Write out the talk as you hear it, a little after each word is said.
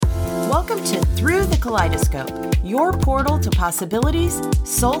to Through the Kaleidoscope, your portal to possibilities,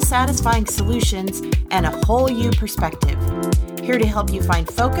 soul-satisfying solutions, and a whole you perspective. Here to help you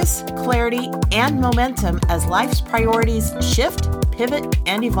find focus, clarity, and momentum as life's priorities shift, pivot,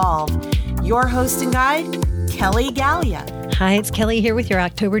 and evolve. Your host and guide, Kelly Gallia. Hi, it's Kelly here with your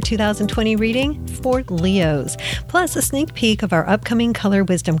October 2020 reading for Leos, plus a sneak peek of our upcoming color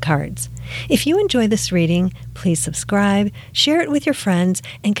wisdom cards. If you enjoy this reading, please subscribe, share it with your friends,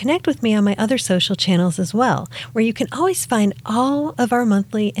 and connect with me on my other social channels as well, where you can always find all of our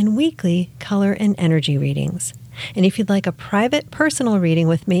monthly and weekly color and energy readings. And if you'd like a private personal reading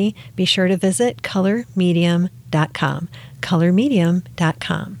with me, be sure to visit colormedium.com,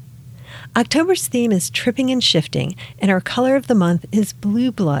 colormedium.com. October's theme is tripping and shifting, and our color of the month is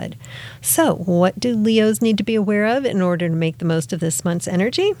blue blood. So, what do Leos need to be aware of in order to make the most of this month's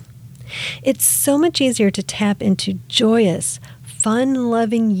energy? It's so much easier to tap into joyous,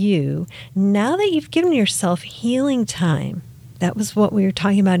 fun-loving you now that you've given yourself healing time. That was what we were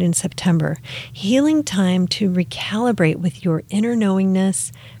talking about in September. Healing time to recalibrate with your inner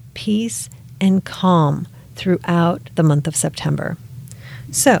knowingness, peace, and calm throughout the month of September.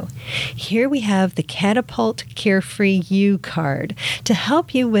 So, here we have the Catapult Carefree You card to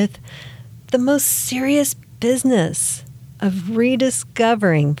help you with the most serious business of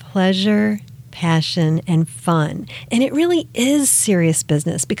rediscovering pleasure, passion, and fun. And it really is serious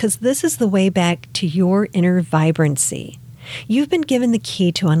business because this is the way back to your inner vibrancy. You've been given the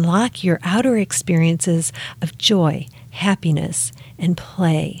key to unlock your outer experiences of joy, happiness, and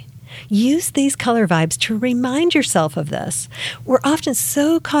play. Use these color vibes to remind yourself of this. We're often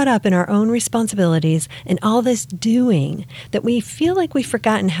so caught up in our own responsibilities and all this doing that we feel like we've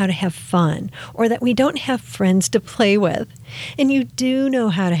forgotten how to have fun or that we don't have friends to play with. And you do know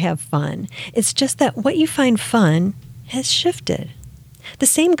how to have fun. It's just that what you find fun has shifted. The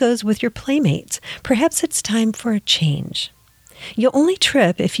same goes with your playmates. Perhaps it's time for a change. You'll only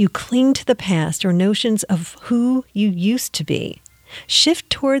trip if you cling to the past or notions of who you used to be. Shift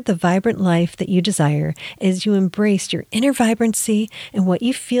toward the vibrant life that you desire as you embrace your inner vibrancy and what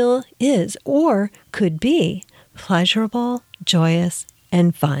you feel is or could be pleasurable, joyous,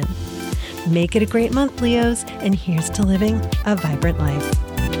 and fun. Make it a great month, Leos, and here's to living a vibrant life.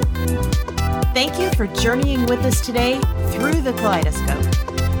 Thank you for journeying with us today through the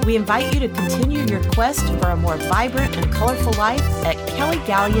kaleidoscope. We invite you to continue your quest for a more vibrant and colorful life at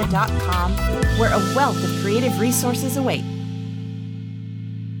kellygallia.com, where a wealth of creative resources await.